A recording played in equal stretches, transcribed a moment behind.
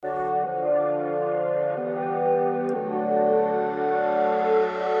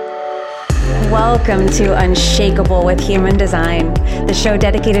Welcome to Unshakable with Human Design, the show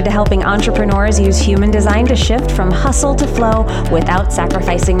dedicated to helping entrepreneurs use human design to shift from hustle to flow without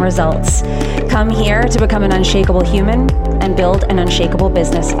sacrificing results. Come here to become an unshakable human and build an unshakable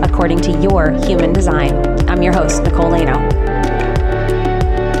business according to your human design. I'm your host, Nicole Lano.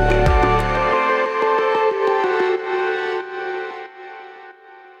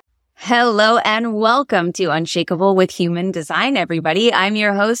 Hello and welcome to Unshakable with Human Design, everybody. I'm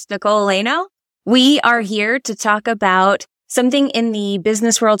your host, Nicole Lano. We are here to talk about something in the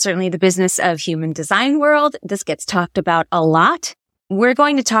business world, certainly the business of human design world. This gets talked about a lot. We're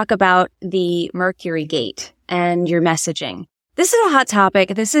going to talk about the Mercury gate and your messaging. This is a hot topic.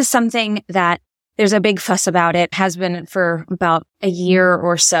 This is something that there's a big fuss about. It has been for about a year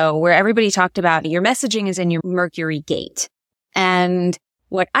or so, where everybody talked about your messaging is in your Mercury gate. And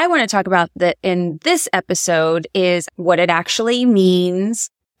what I want to talk about in this episode is what it actually means.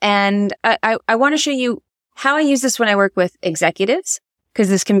 And I want to show you how I use this when I work with executives, because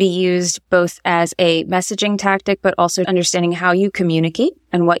this can be used both as a messaging tactic, but also understanding how you communicate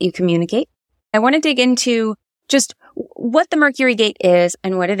and what you communicate. I want to dig into just what the Mercury gate is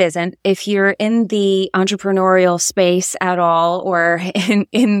and what it isn't. If you're in the entrepreneurial space at all, or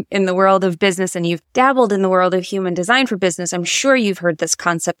in the world of business and you've dabbled in the world of human design for business, I'm sure you've heard this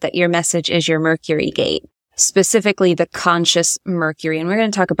concept that your message is your Mercury gate, specifically the conscious Mercury. And we're going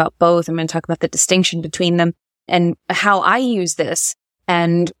to talk about both. I'm going to talk about the distinction between them and how I use this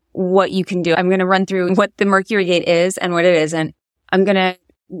and what you can do. I'm going to run through what the Mercury gate is and what it isn't. I'm going to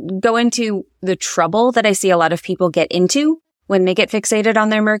go into the trouble that I see a lot of people get into when they get fixated on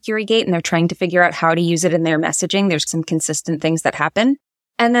their Mercury gate and they're trying to figure out how to use it in their messaging. There's some consistent things that happen.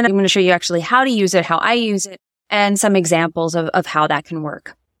 And then I'm going to show you actually how to use it, how I use it, and some examples of how that can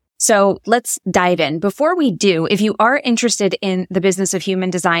work. So let's dive in. Before we do, if you are interested in the business of human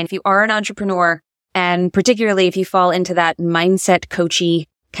design, if you are an entrepreneur, and particularly if you fall into that mindset coachy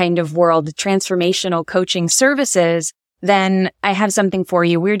kind of world, transformational coaching services, then I have something for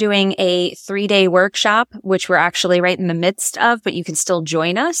you. We're doing a 3-day workshop, which we're actually right in the midst of, but you can still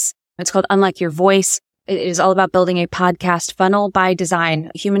join us. It's called Unlock Your Voice. It is all about building a podcast funnel by design,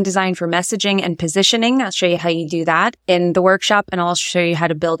 human design for messaging and positioning. I'll show you how you do that in the workshop, and I'll show you how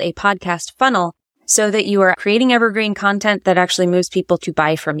to build a podcast funnel so that you are creating evergreen content that actually moves people to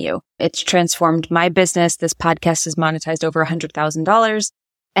buy from you. It's transformed my business. This podcast has monetized over $100,000.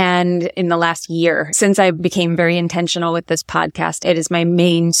 And in the last year, since I became very intentional with this podcast, it is my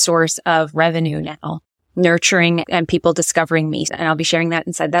main source of revenue now, nurturing and people discovering me. And I'll be sharing that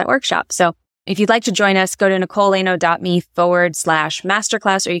inside that workshop. So if you'd like to join us, go to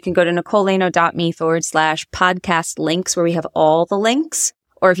nicolelano.me/masterclass, or you can go to nicolelano.me/podcast links, where we have all the links.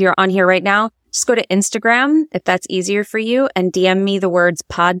 Or if you're on here right now, just go to Instagram, if that's easier for you, and DM me the words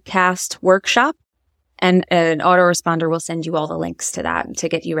podcast workshop. And an autoresponder will send you all the links to that to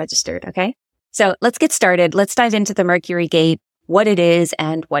get you registered, okay? So let's get started. Let's dive into the Mercury gate, what it is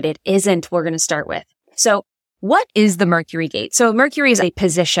and what it isn't, we're going to start with. So what is the Mercury gate? So Mercury is a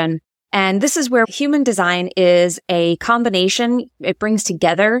position, and this is where human design is a combination. It brings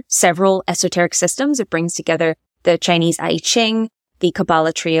together several esoteric systems. It brings together the Chinese I Ching, the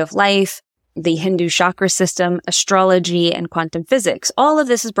Kabbalah tree of life, the Hindu chakra system, astrology, and quantum physics. All of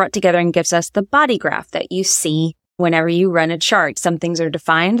this is brought together and gives us the body graph that you see whenever you run a chart. Some things are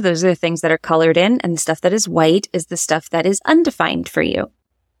defined. Those are the things that are colored in, and the stuff that is white is the stuff that is undefined for you.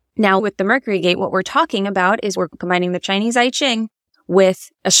 Now, with the Mercury gate, what we're talking about is we're combining the Chinese I Ching with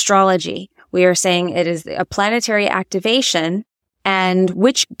astrology. We are saying it is a planetary activation, and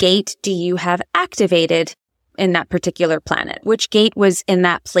which gate do you have activated in that particular planet? Which gate was in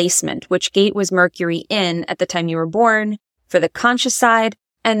that placement? Which gate was Mercury in at the time you were born for the conscious side?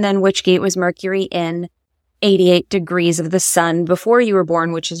 And then which gate was Mercury in 88 degrees of the sun before you were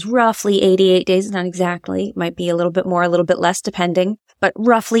born, which is roughly 88 days, not exactly, might be a little bit more, a little bit less depending, but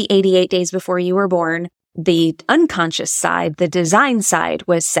roughly 88 days before you were born. The unconscious side, the design side,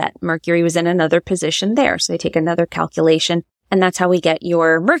 was set. Mercury was in another position there. So they take another calculation, and that's how we get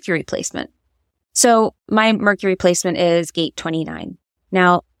your Mercury placement. So my Mercury placement is gate 29.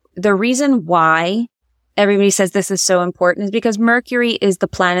 Now, the reason why everybody says this is so important is because Mercury is the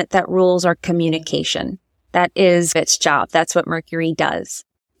planet that rules our communication. That is its job. That's what Mercury does.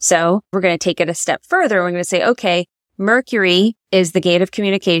 So we're going to take it a step further. We're going to say, okay, Mercury is the gate of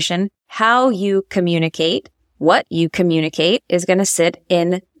communication. How you communicate, what you communicate is going to sit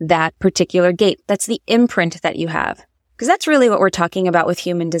in that particular gate. That's the imprint that you have. Because that's really what we're talking about with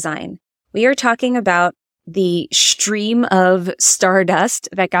human design. We are talking about the stream of stardust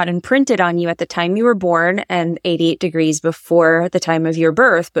that got imprinted on you at the time you were born and 88 degrees before the time of your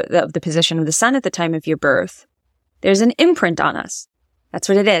birth, but the position of the sun at the time of your birth, there's an imprint on us. That's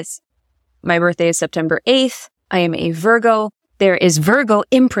what it is. My birthday is September 8th. I am a Virgo. There is Virgo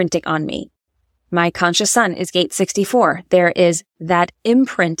imprinting on me. My conscious sun is gate 64. There is that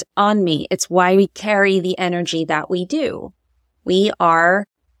imprint on me. It's why we carry the energy that we do. We are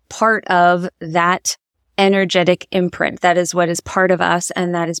part of that energetic imprint. That is what is part of us,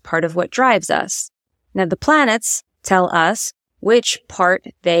 and that is part of what drives us. Now, the planets tell us which part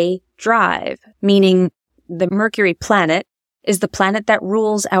they drive, meaning the Mercury planet is the planet that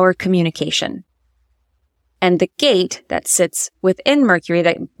rules our communication. And the gate that sits within Mercury,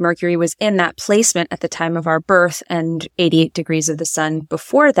 that Mercury was in that placement at the time of our birth and 88 degrees of the sun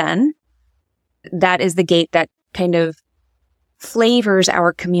before then, that is the gate that kind of flavors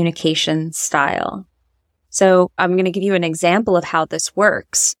our communication style. So I'm going to give you an example of how this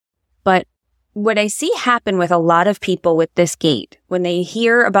works. But what I see happen with a lot of people with this gate, when they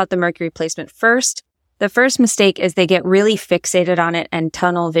hear about the Mercury placement first, the first mistake is they get really fixated on it and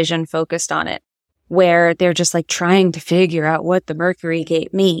tunnel vision focused on it, where they're just like trying to figure out what the Mercury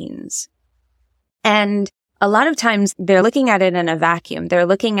gate means. And a lot of times they're looking at it in a vacuum. They're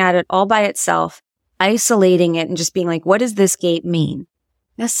looking at it all by itself, isolating it and just being like, what does this gate mean?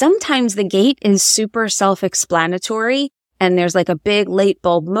 Now, sometimes the gate is super self-explanatory and there's like a big light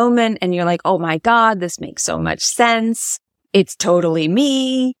bulb moment and you're like, oh my God, this makes so much sense. It's totally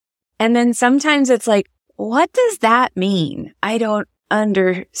me. And then sometimes it's like, what does that mean? I don't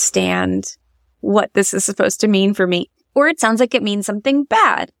understand what this is supposed to mean for me. Or it sounds like it means something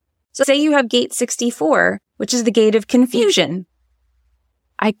bad. So say you have gate 64, which is the gate of confusion.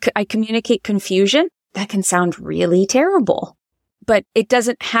 I communicate confusion. That can sound really terrible, but it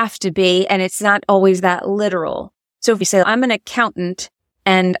doesn't have to be. And it's not always that literal. So if you say, I'm an accountant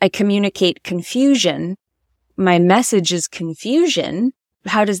and I communicate confusion, my message is confusion.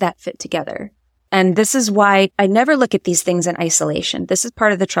 How does that fit together? And this is why I never look at these things in isolation. This is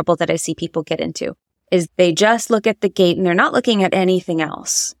part of the trouble that I see people get into, is they just look at the gate and they're not looking at anything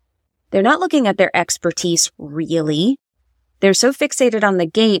else. They're not looking at their expertise really. They're so fixated on the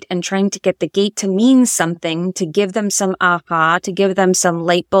gate and trying to get the gate to mean something, to give them some aha, to give them some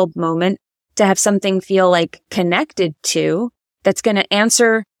light bulb moment, to have something feel like connected to, that's going to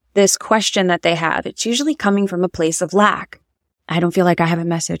answer this question that they have. It's usually coming from a place of lack. I don't feel like I have a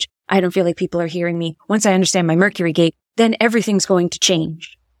message. I don't feel like people are hearing me. Once I understand my Mercury gate, then everything's going to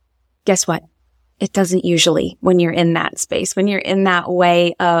change. Guess what? It doesn't usually when you're in that space, when you're in that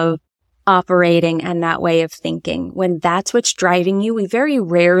way of operating and that way of thinking. When that's what's driving you, we very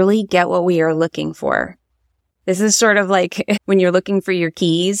rarely get what we are looking for. This is sort of like when you're looking for your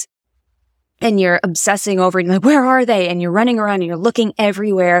keys and you're obsessing over it, you're like, where are they? And you're running around and you're looking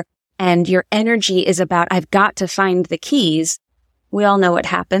everywhere and your energy is about, I've got to find the keys. We all know what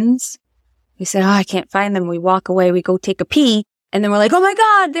happens. We say, oh, I can't find them. We walk away, we go take a pee, and then we're like, oh my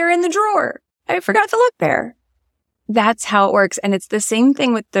God, they're in the drawer. I forgot to look there. That's how it works. And it's the same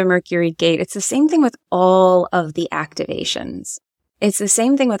thing with the Mercury gate. It's the same thing with all of the activations. It's the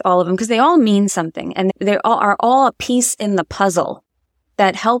same thing with all of them because they all mean something and they are all a piece in the puzzle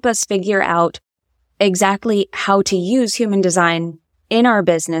that help us figure out exactly how to use human design in our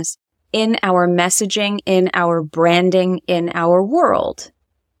business, in our messaging, in our branding, in our world.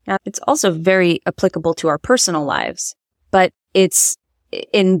 Now, it's also very applicable to our personal lives, but it's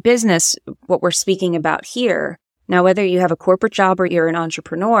in business, what we're speaking about here. Now, whether you have a corporate job or you're an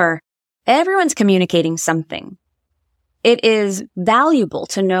entrepreneur, everyone's communicating something. It is valuable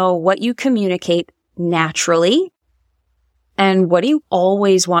to know what you communicate naturally and what do you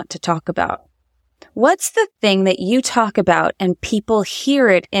always want to talk about. What's the thing that you talk about and people hear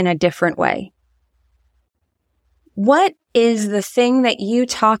it in a different way? What is the thing that you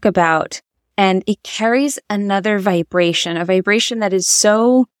talk about and it carries another vibration, a vibration that is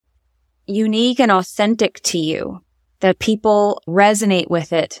so unique and authentic to you that people resonate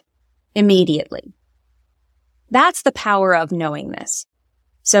with it immediately? That's the power of knowing this.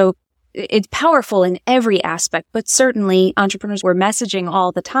 So it's powerful in every aspect, but certainly entrepreneurs, we're messaging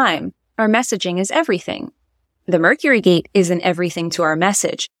all the time. Our messaging is everything. The Mercury gate isn't everything to our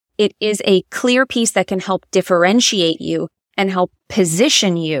message. It is a clear piece that can help differentiate you and help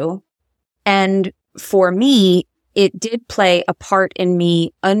position you. And for me, it did play a part in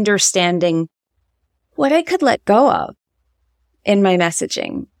me understanding what I could let go of in my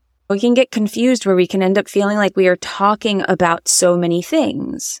messaging. We can get confused where we can end up feeling like we are talking about so many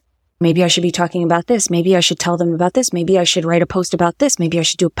things. Maybe I should be talking about this. Maybe I should tell them about this. Maybe I should write a post about this. Maybe I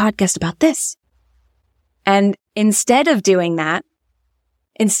should do a podcast about this. And instead of doing that,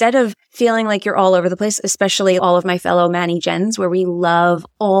 instead of feeling like you're all over the place, especially all of my fellow Manny Gens, where we love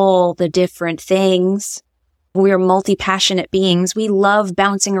all the different things, we're multi-passionate beings. We love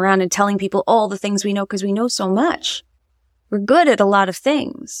bouncing around and telling people all the things we know because we know so much. We're good at a lot of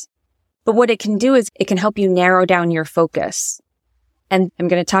things. But what it can do is it can help you narrow down your focus. And I'm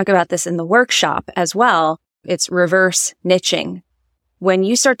going to talk about this in the workshop as well. It's reverse niching. When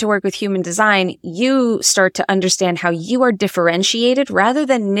you start to work with human design, you start to understand how you are differentiated rather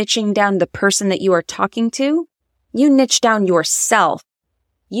than niching down the person that you are talking to. You niche down yourself.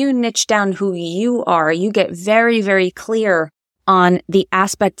 You niche down who you are. You get very, very clear on the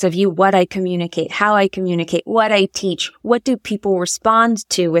aspects of you, what I communicate, how I communicate, what I teach, what do people respond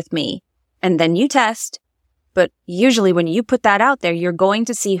to with me? And then you test. But usually when you put that out there, you're going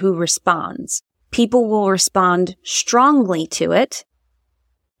to see who responds. People will respond strongly to it.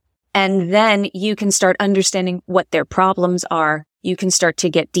 And then you can start understanding what their problems are. You can start to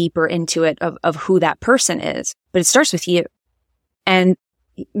get deeper into it of who that person is. But it starts with you. And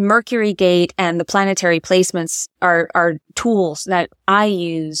Mercury gate and the planetary placements are tools that I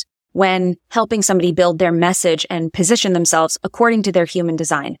use when helping somebody build their message and position themselves according to their human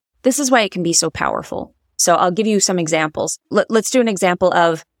design. This is why it can be so powerful. So I'll give you some examples. Let's do an example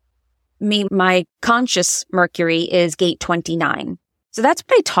of me. My conscious Mercury is gate 29. So that's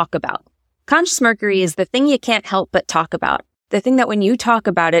what I talk about. Conscious Mercury is the thing you can't help but talk about. The thing that when you talk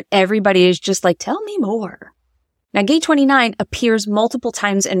about it, everybody is just like, tell me more. Now, gate 29 appears multiple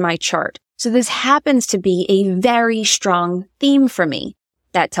times in my chart. So this happens to be a very strong theme for me.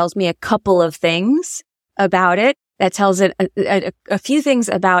 That tells me a couple of things about it. That tells it a few things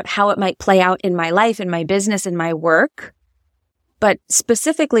about how it might play out in my life, in my business, in my work. But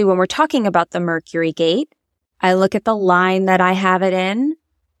specifically, when we're talking about the Mercury gate, I look at the line that I have it in,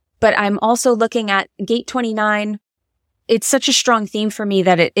 but I'm also looking at gate 29. It's such a strong theme for me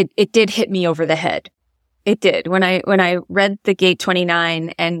that it did hit me over the head. It did when I read the gate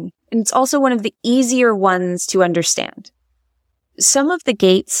 29, and it's also one of the easier ones to understand. Some of the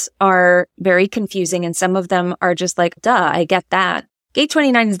gates are very confusing and some of them are just like, duh, I get that. Gate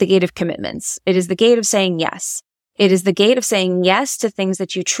 29 is the gate of commitments. It is the gate of saying yes. It is the gate of saying yes to things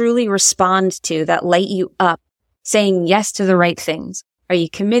that you truly respond to, that light you up, saying yes to the right things. Are you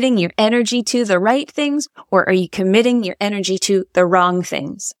committing your energy to the right things, or are you committing your energy to the wrong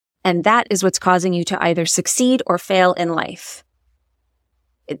things? And that is what's causing you to either succeed or fail in life.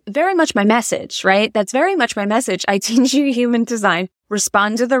 Very much my message, right? That's very much my message. I teach you human design.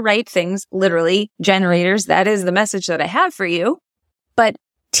 Respond to the right things, literally generators. That is the message that I have for you. But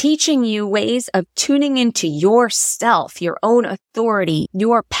teaching you ways of tuning into yourself, your own authority,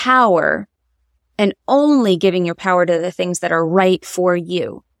 your power, and only giving your power to the things that are right for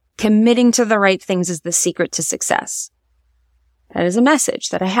you. Committing to the right things is the secret to success. That is a message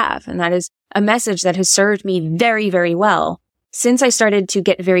that I have, and that is a message that has served me very, very well since I started to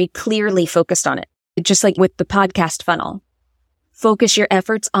get very clearly focused on it. Just like with the podcast funnel. Focus your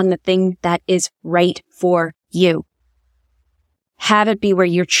efforts on the thing that is right for you. Have it be where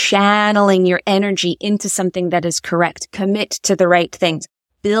you're channeling your energy into something that is correct. Commit to the right things.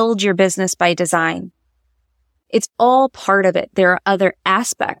 Build your business by design. It's all part of it. There are other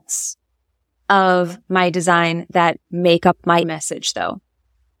aspects of my design that make up my message, though.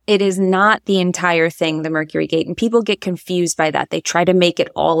 It is not the entire thing, the Mercury gate, and people get confused by that. They try to make it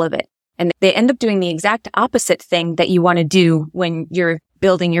all of it, and they end up doing the exact opposite thing that you want to do when you're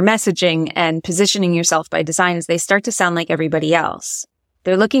building your messaging and positioning yourself by design. Is they start to sound like everybody else.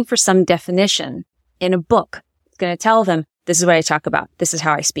 They're looking for some definition in a book. It's going to tell them, this is what I talk about. This is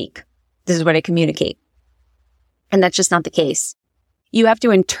how I speak. This is what I communicate. And that's just not the case. You have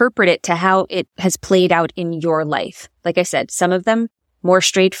to interpret it to how it has played out in your life. Like I said, some of them more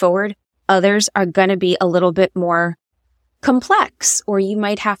straightforward. Others are going to be a little bit more complex, or you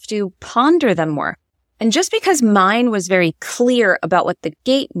might have to ponder them more. And just because mine was very clear about what the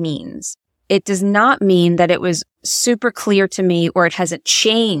gate means, it does not mean that it was super clear to me or it hasn't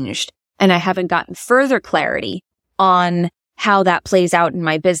changed and I haven't gotten further clarity on how that plays out in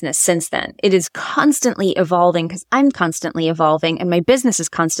my business since then. It is constantly evolving because I'm constantly evolving and my business is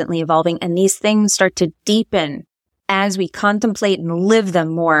constantly evolving, and these things start to deepen as we contemplate and live them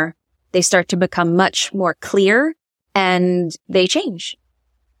more. They start to become much more clear and they change,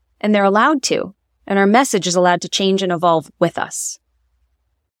 and they're allowed to, and our message is allowed to change and evolve with us.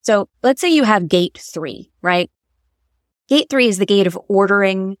 So let's say you have gate 3, right? Gate 3 is the gate of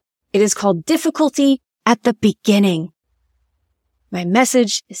ordering. It is called difficulty at the beginning. My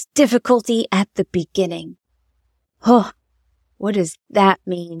message is difficulty at the beginning. Oh, what does that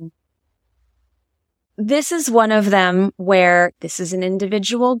mean? this is one of them where this is an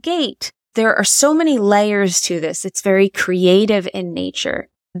individual gate. There are so many layers to this. It's very creative in nature.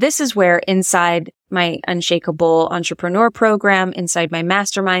 This is where inside my Unshakable Entrepreneur program, inside my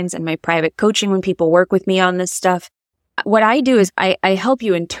masterminds and my private coaching, when people work with me on this stuff, what I do is I help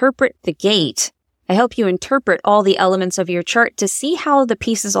you interpret the gate. I help you interpret all the elements of your chart to see how the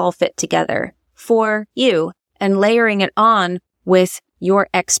pieces all fit together for you and layering it on with your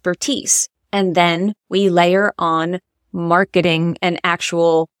expertise. And then we layer on marketing and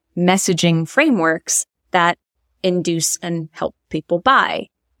actual messaging frameworks that induce and help people buy,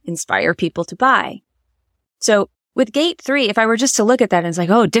 inspire people to buy. So with gate 3, if I were just to look at that and it's like,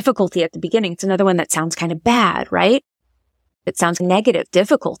 oh, difficulty at the beginning, it's another one that sounds kind of bad, right? It sounds negative,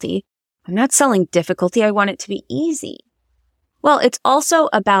 difficulty. I'm not selling difficulty. I want it to be easy. Well, it's also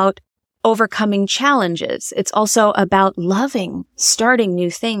about overcoming challenges. It's also about loving, starting new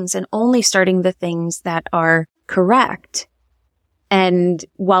things and only starting the things that are correct. And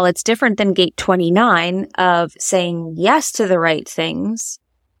while it's different than gate 29 of saying yes to the right things,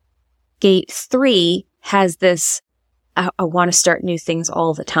 gate 3 has this, I want to start new things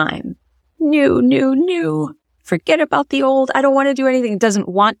all the time. New. Forget about the old. I don't want to do anything. It doesn't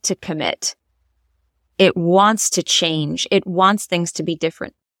want to commit. It wants to change. It wants things to be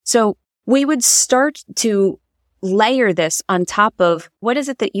different. So we would start to layer this on top of what is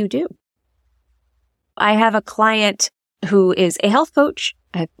it that you do? I have a client who is a health coach.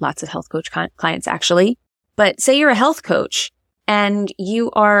 I have lots of health coach clients actually, but say you're a health coach and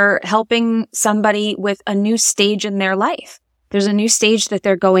you are helping somebody with a new stage in their life. There's a new stage that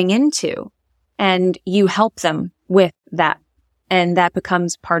they're going into and you help them with that. And that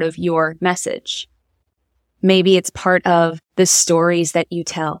becomes part of your message. Maybe it's part of the stories that you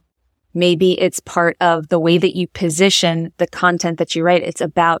tell. Maybe it's part of the way that you position the content that you write. It's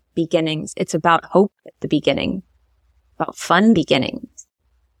about beginnings. It's about hope at the beginning, about fun beginnings.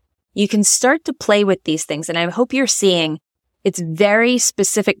 You can start to play with these things. And I hope you're seeing it's very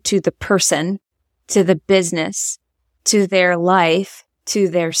specific to the person, to the business, to their life, to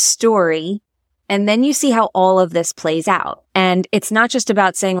their story. And then you see how all of this plays out. And it's not just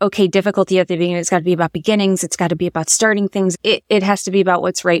about saying, okay, difficulty at the beginning. It's got to be about beginnings. It's got to be about starting things. It has to be about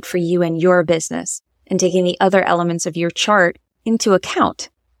what's right for you and your business and taking the other elements of your chart into account.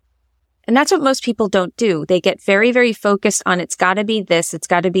 And that's what most people don't do. They get very, very focused on it's got to be this. It's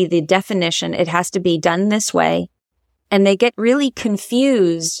got to be the definition. It has to be done this way. And they get really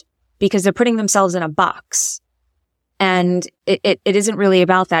confused because they're putting themselves in a box. And it isn't really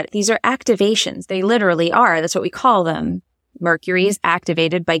about that. These are activations. They literally are. That's what we call them. Mercury is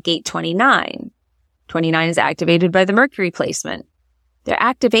activated by gate 29. 29 is activated by the Mercury placement. They're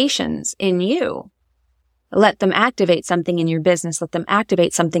activations in you. Let them activate something in your business. Let them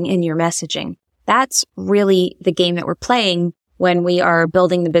activate something in your messaging. That's really the game that we're playing when we are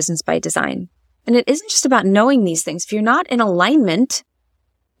building the business by design. And it isn't just about knowing these things. If you're not in alignment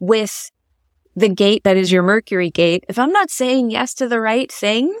with the gate that is your Mercury gate, if I'm not saying yes to the right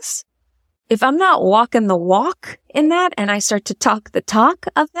things, if I'm not walking the walk in that and I start to talk the talk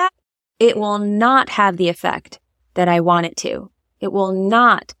of that, it will not have the effect that I want it to. It will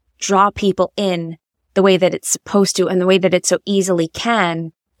not draw people in the way that it's supposed to and the way that it so easily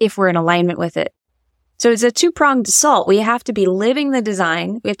can if we're in alignment with it. So it's a two-pronged assault. We have to be living the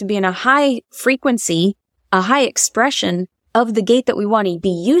design. We have to be in a high frequency, a high expression of the gate that we want to be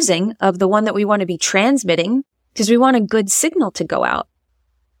using, of the one that we want to be transmitting, because we want a good signal to go out.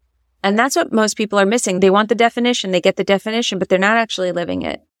 And that's what most people are missing. They want the definition, they get the definition, but they're not actually living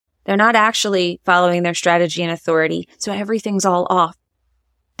it. They're not actually following their strategy and authority. So everything's all off.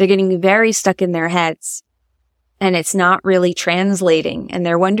 They're getting very stuck in their heads and it's not really translating and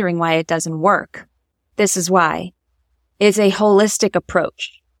they're wondering why it doesn't work. This is why. It's a holistic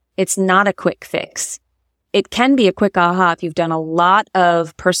approach. It's not a quick fix. It can be a quick aha if you've done a lot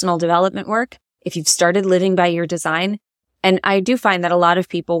of personal development work, if you've started living by your design. And I do find that a lot of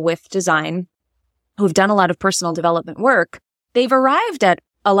people with design who've done a lot of personal development work, they've arrived at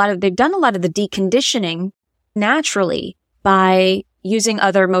they've done a lot of the deconditioning naturally by using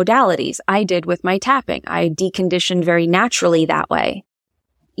other modalities. I did with my tapping. I deconditioned very naturally that way.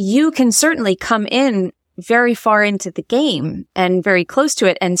 You can certainly come in very far into the game and very close to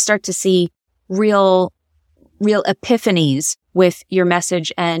it and start to see real epiphanies with your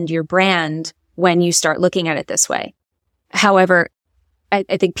message and your brand when you start looking at it this way. However, I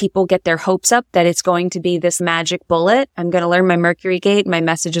think people get their hopes up that it's going to be this magic bullet. I'm going to learn my Mercury gate. My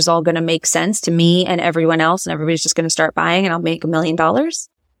message is all going to make sense to me and everyone else, and everybody's just going to start buying and I'll make $1 million.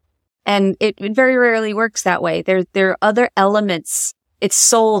 And it very rarely works that way. There are other elements. It's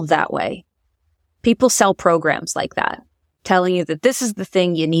sold that way. People sell programs like that, telling you that this is the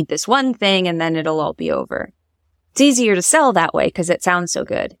thing, you need this one thing, and then it'll all be over. It's easier to sell that way because it sounds so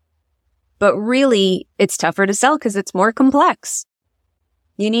good. But really, it's tougher to sell because it's more complex.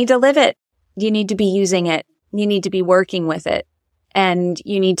 You need to live it. You need to be using it. You need to be working with it. And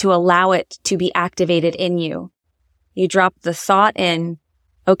you need to allow it to be activated in you. You drop the thought in,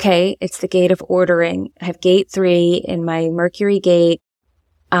 okay, it's the gate of ordering. I have gate 3 in my Mercury gate.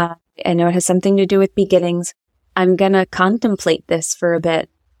 I know it has something to do with beginnings. I'm going to contemplate this for a bit.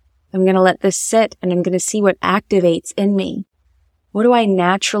 I'm going to let this sit and I'm going to see what activates in me. What do I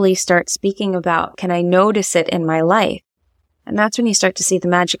naturally start speaking about? Can I notice it in my life? And that's when you start to see the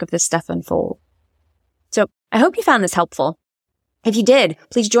magic of this stuff unfold. So I hope you found this helpful. If you did,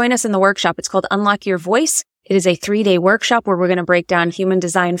 please join us in the workshop. It's called Unlock Your Voice. It is a 3-day workshop where we're going to break down human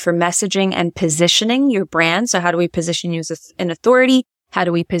design for messaging and positioning your brand. So how do we position you as an authority? How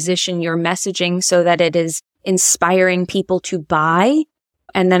do we position your messaging so that it is inspiring people to buy?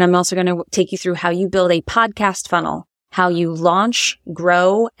 And then I'm also going to take you through how you build a podcast funnel, how you launch,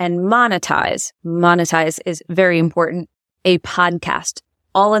 grow, and monetize. Monetize is very important. A podcast,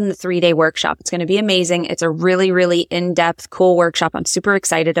 all in the 3-day workshop. It's going to be amazing. It's a really, really in-depth, cool workshop. I'm super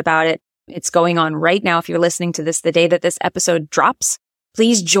excited about it. It's going on right now. If you're listening to this the day that this episode drops,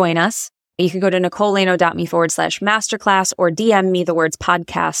 please join us. You can go to NicoleLano.me/masterclass or DM me the words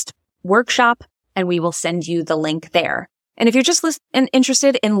podcast workshop, and we will send you the link there. And if you're just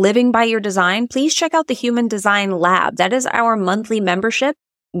interested in living by your design, please check out the Human Design Lab. That is our monthly membership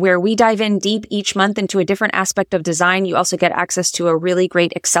where we dive in deep each month into a different aspect of design. You also get access to a really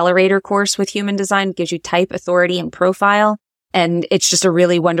great accelerator course with human design. It gives you type, authority, and profile. And it's just a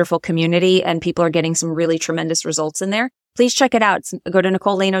really wonderful community, and people are getting some really tremendous results in there. Please check it out. Go to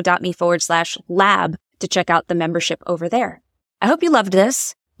NicoleLano.me/lab to check out the membership over there. I hope you loved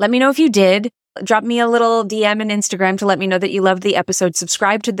this. Let me know if you did. Drop me a little DM and Instagram to let me know that you loved the episode.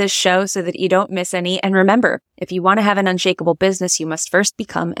 Subscribe to this show so that you don't miss any. And remember, if you want to have an unshakable business, you must first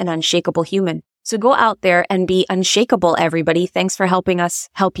become an unshakable human. So go out there and be unshakable, everybody. Thanks for helping us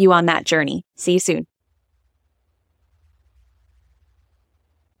help you on that journey. See you soon.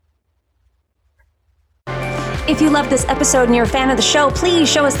 If you love this episode and you're a fan of the show, please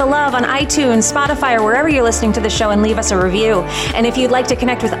show us the love on iTunes, Spotify, or wherever you're listening to the show and leave us a review. And if you'd like to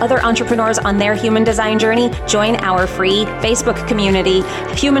connect with other entrepreneurs on their human design journey, join our free Facebook community,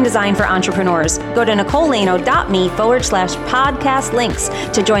 Human Design for Entrepreneurs. Go to NicoleLano.me/podcast links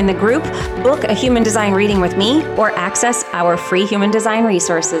to join the group, book a human design reading with me, or access our free human design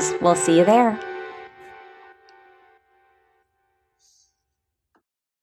resources. We'll see you there.